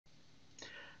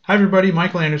Hi everybody,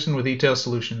 Michael Anderson with Etail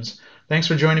Solutions. Thanks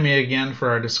for joining me again for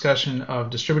our discussion of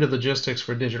distributed logistics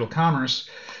for digital commerce.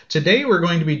 Today we're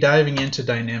going to be diving into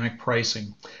dynamic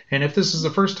pricing. And if this is the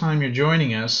first time you're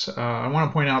joining us, I want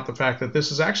to point out the fact that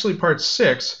this is actually part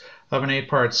 6 of an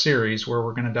 8-part series where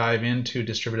we're going to dive into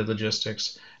distributed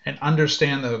logistics and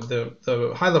understand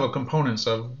the high-level components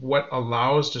of what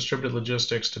allows distributed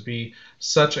logistics to be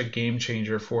such a game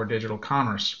changer for digital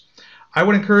commerce. I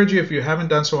would encourage you, if you haven't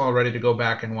done so already, to go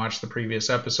back and watch the previous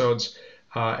episodes,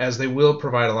 as they will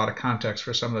provide a lot of context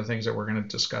for some of the things that we're going to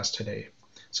discuss today.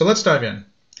 So let's dive in.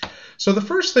 So the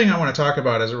first thing I want to talk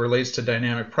about as it relates to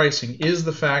dynamic pricing is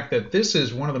the fact that this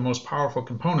is one of the most powerful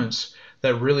components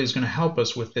that really is going to help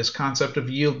us with this concept of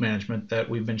yield management that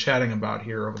we've been chatting about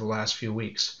here over the last few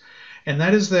weeks. And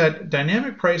that is that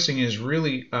dynamic pricing is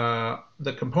really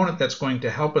the component that's going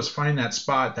to help us find that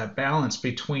spot, that balance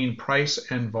between price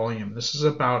and volume. This is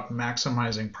about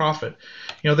maximizing profit.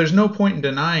 You know, there's no point in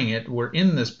denying it. We're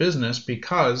in this business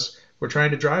because we're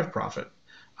trying to drive profit.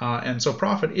 And so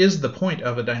profit is the point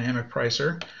of a dynamic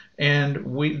pricer. And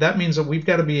that means that we've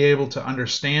got to be able to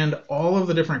understand all of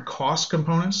the different cost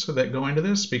components that go into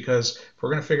this, because if we're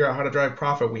going to figure out how to drive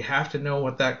profit, we have to know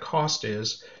what that cost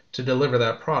is to deliver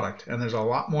that product. And there's a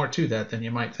lot more to that than you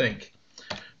might think.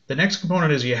 The next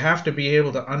component is you have to be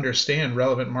able to understand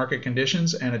relevant market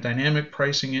conditions, and a dynamic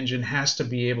pricing engine has to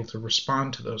be able to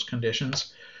respond to those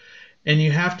conditions. And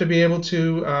you have to be able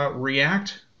to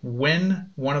react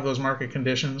when one of those market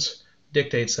conditions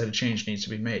dictates that a change needs to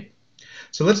be made.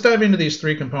 So let's dive into these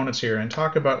three components here and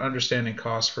talk about understanding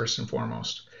costs first and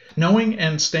foremost. Knowing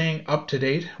and staying up to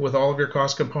date with all of your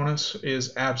cost components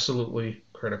is absolutely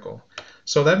critical.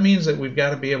 So that means that we've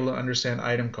got to be able to understand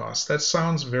item costs. That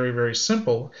sounds very, very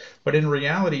simple, but in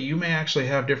reality, you may actually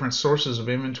have different sources of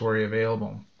inventory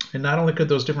available. And not only could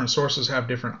those different sources have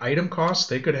different item costs,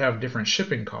 they could have different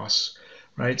shipping costs,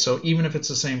 right? So even if it's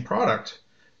the same product,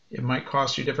 it might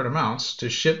cost you different amounts to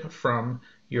ship from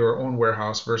your own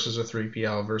warehouse versus a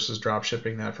 3PL versus drop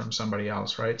shipping that from somebody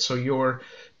else, right? So your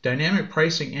dynamic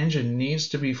pricing engine needs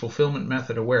to be fulfillment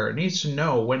method aware. It needs to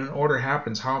know when an order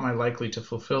happens, how am I likely to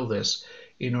fulfill this,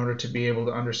 in order to be able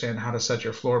to understand how to set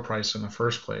your floor price in the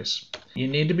first place. You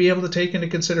need to be able to take into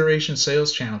consideration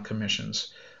sales channel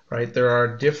commissions, right? There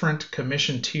are different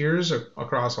commission tiers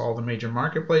across all the major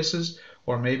marketplaces,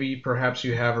 or maybe perhaps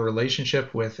you have a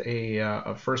relationship with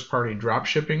a first-party drop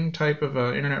shipping type of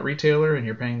internet retailer and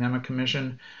you're paying them a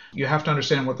commission. You have to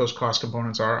understand what those cost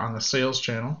components are on the sales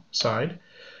channel side.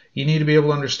 You need to be able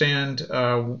to understand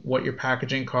what your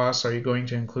packaging costs. Are you going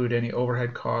to include any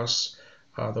overhead costs?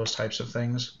 Those types of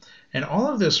things. And all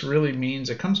of this really means,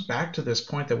 it comes back to this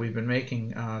point that we've been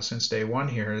making since day one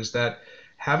here, is that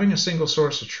having a single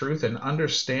source of truth and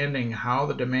understanding how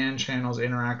the demand channels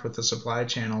interact with the supply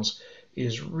channels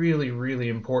is really, really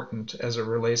important as it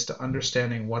relates to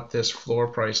understanding what this floor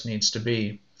price needs to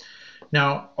be.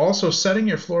 Now, also setting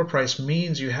your floor price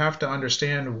means you have to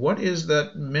understand what is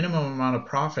that minimum amount of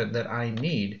profit that I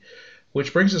need,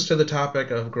 which brings us to the topic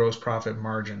of gross profit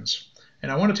margins. And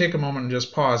I want to take a moment and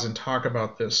just pause and talk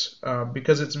about this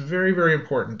because it's very, very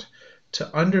important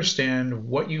to understand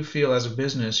what you feel as a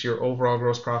business your overall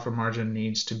gross profit margin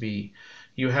needs to be.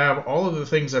 You have all of the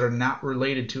things that are not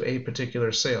related to a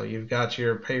particular sale. You've got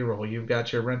your payroll, you've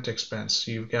got your rent expense,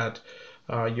 you've got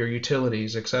your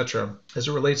utilities, etc. As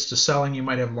it relates to selling, you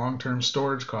might have long-term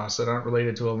storage costs that aren't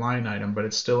related to a line item, but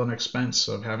it's still an expense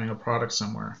of having a product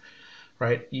somewhere,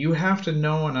 right? You have to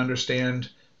know and understand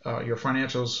your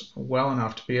financials well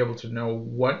enough to be able to know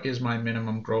what is my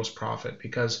minimum gross profit,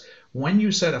 because when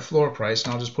you set a floor price,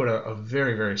 and I'll just put a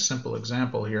very, very simple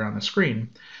example here on the screen,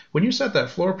 when you set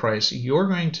that floor price, you're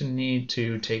going to need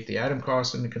to take the item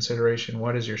cost into consideration.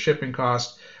 What is your shipping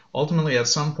cost? Ultimately, at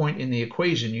some point in the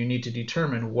equation, you need to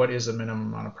determine what is the minimum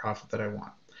amount of profit that I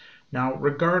want. Now,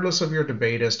 regardless of your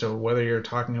debate as to whether you're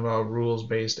talking about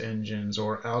rules-based engines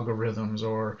or algorithms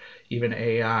or even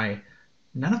AI,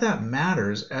 none of that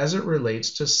matters as it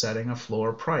relates to setting a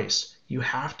floor price. You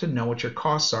have to know what your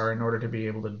costs are in order to be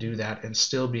able to do that and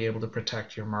still be able to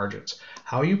protect your margins.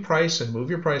 How you price and move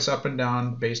your price up and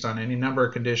down based on any number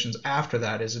of conditions after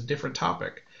that is a different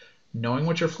topic. Knowing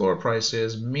what your floor price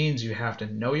is means you have to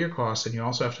know your costs, and you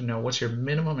also have to know what's your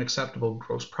minimum acceptable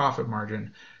gross profit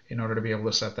margin in order to be able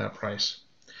to set that price.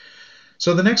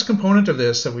 So the next component of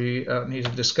this that we need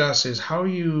to discuss is how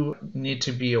you need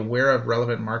to be aware of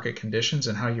relevant market conditions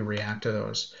and how you react to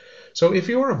those. So if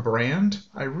you're a brand,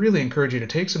 I really encourage you to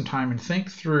take some time and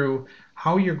think through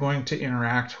how you're going to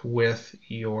interact with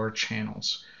your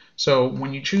channels. So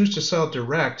when you choose to sell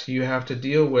direct, you have to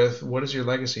deal with what is your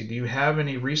legacy. Do you have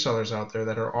any resellers out there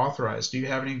that are authorized? Do you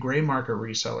have any gray market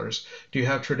resellers? Do you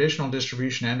have traditional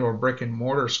distribution and or brick and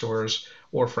mortar stores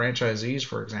or franchisees,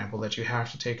 for example, that you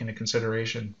have to take into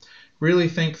consideration? Really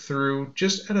think through,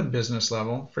 just at a business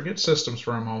level, forget systems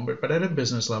for a moment, but at a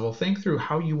business level, think through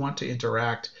how you want to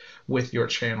interact with your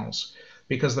channels,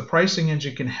 because the pricing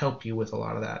engine can help you with a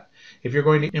lot of that. If you're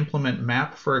going to implement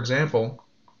MAP, for example,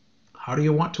 how do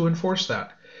you want to enforce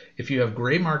that? If you have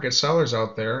gray market sellers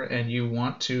out there and you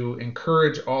want to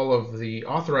encourage all of the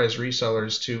authorized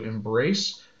resellers to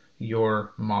embrace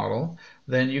your model,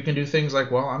 then you can do things like,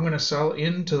 well, I'm going to sell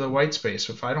into the white space.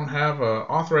 If I don't have an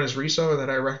authorized reseller that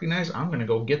I recognize, I'm going to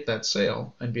go get that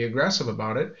sale and be aggressive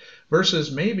about it.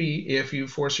 Versus maybe if you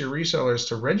force your resellers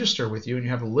to register with you and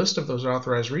you have a list of those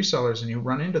authorized resellers and you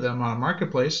run into them on a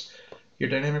marketplace,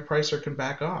 your dynamic pricer can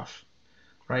back off.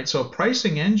 Right? So a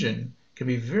pricing engine can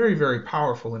be very, very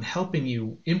powerful in helping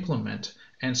you implement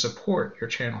and support your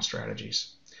channel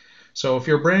strategies. So if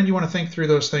you're a brand, you want to think through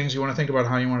those things. You want to think about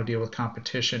how you want to deal with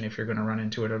competition if you're going to run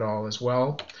into it at all as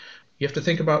well. You have to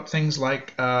think about things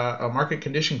like a market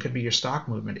condition could be your stock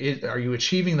movement. Are you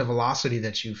achieving the velocity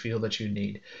that you feel that you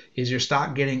need? Is your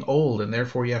stock getting old and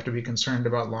therefore you have to be concerned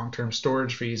about long-term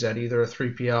storage fees at either a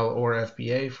 3PL or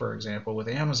FBA, for example, with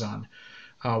Amazon?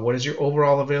 What is your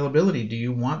overall availability? Do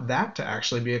you want that to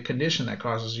actually be a condition that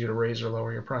causes you to raise or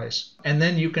lower your price? And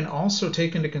then you can also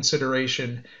take into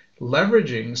consideration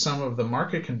leveraging some of the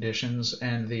market conditions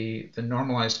and the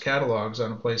normalized catalogs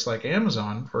on a place like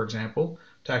Amazon, for example,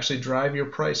 to actually drive your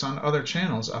price on other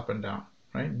channels up and down,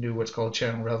 right? Do what's called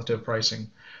channel relative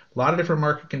pricing. A lot of different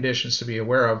market conditions to be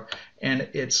aware of, and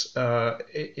it's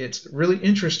really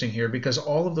interesting here because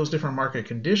all of those different market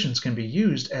conditions can be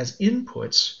used as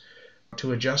inputs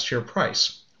to adjust your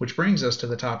price, which brings us to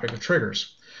the topic of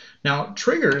triggers. Now,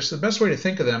 triggers, the best way to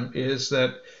think of them is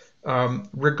that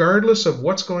regardless of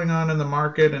what's going on in the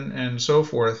market and so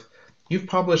forth, you've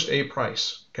published a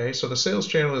price. Okay, so the sales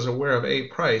channel is aware of a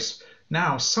price.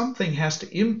 Now, something has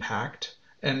to impact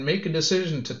and make a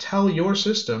decision to tell your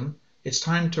system it's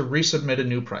time to resubmit a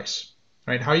new price.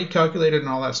 Right? How you calculate it and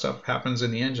all that stuff happens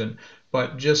in the engine,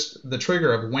 but just the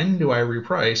trigger of when do I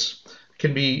reprice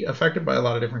can be affected by a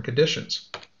lot of different conditions.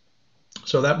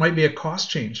 So that might be a cost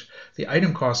change. The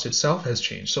item cost itself has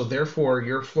changed, so therefore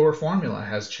your floor formula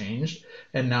has changed,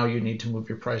 and now you need to move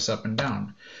your price up and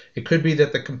down. It could be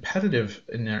that the competitive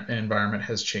environment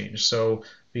has changed, so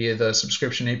via the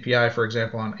subscription API, for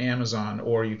example, on Amazon,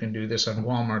 or you can do this on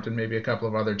Walmart and maybe a couple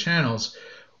of other channels.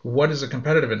 What is a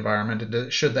competitive environment,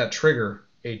 and should that trigger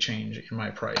a change in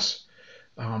my price?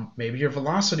 Maybe your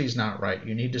velocity is not right.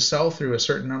 You need to sell through a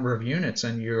certain number of units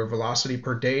and your velocity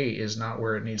per day is not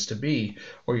where it needs to be,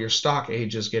 or your stock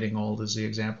age is getting old, is the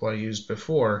example I used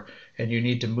before, and you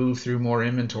need to move through more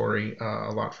inventory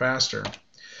a lot faster.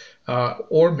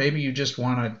 Or maybe you just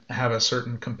want to have a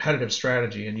certain competitive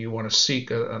strategy and you want to seek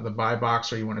the buy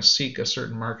box, or you want to seek a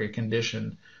certain market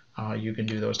condition. You can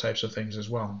do those types of things as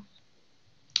well.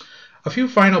 A few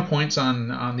final points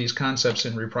on these concepts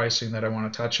in repricing that I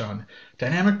want to touch on.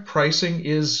 Dynamic pricing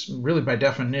is really by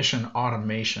definition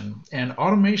automation, and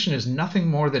automation is nothing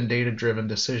more than data-driven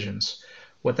decisions.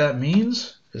 What that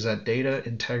means is that data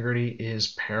integrity is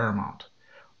paramount.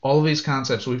 All of these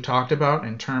concepts we've talked about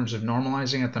in terms of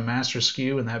normalizing at the master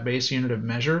SKU and that base unit of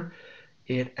measure,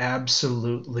 it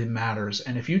absolutely matters.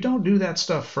 And if you don't do that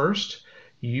stuff first,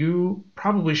 you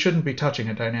probably shouldn't be touching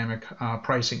a dynamic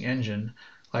pricing engine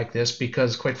like this,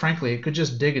 because quite frankly it could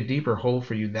just dig a deeper hole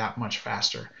for you that much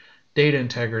faster. Data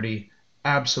integrity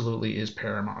absolutely is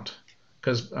paramount,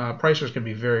 because pricers can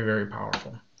be very, very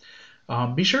powerful.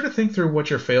 Be sure to think through what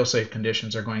your fail-safe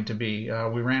conditions are going to be.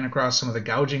 We ran across some of the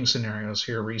gouging scenarios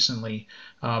here recently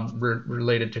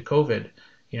related to COVID.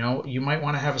 You might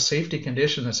want to have a safety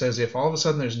condition that says if all of a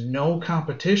sudden there's no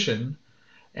competition,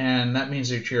 and that means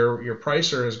that your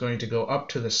pricer is going to go up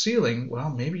to the ceiling, well,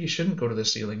 maybe you shouldn't go to the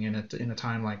ceiling in a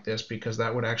time like this, because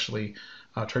that would actually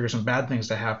trigger some bad things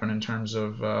to happen in terms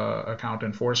of account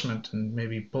enforcement and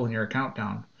maybe pulling your account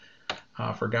down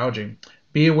for gouging.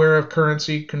 Be aware of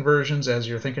currency conversions as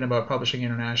you're thinking about publishing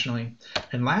internationally.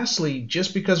 And lastly,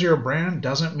 just because you're a brand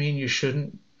doesn't mean you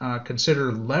shouldn't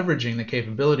consider leveraging the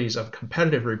capabilities of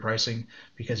competitive repricing,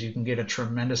 because you can get a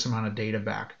tremendous amount of data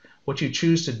back. What you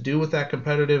choose to do with that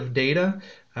competitive data,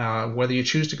 whether you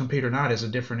choose to compete or not, is a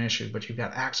different issue, but you've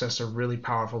got access to really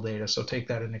powerful data, so take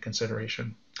that into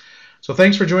consideration. So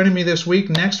thanks for joining me this week.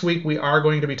 Next week we are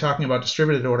going to be talking about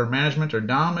distributed order management, or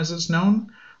DOM as it's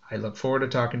known. I look forward to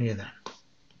talking to you then.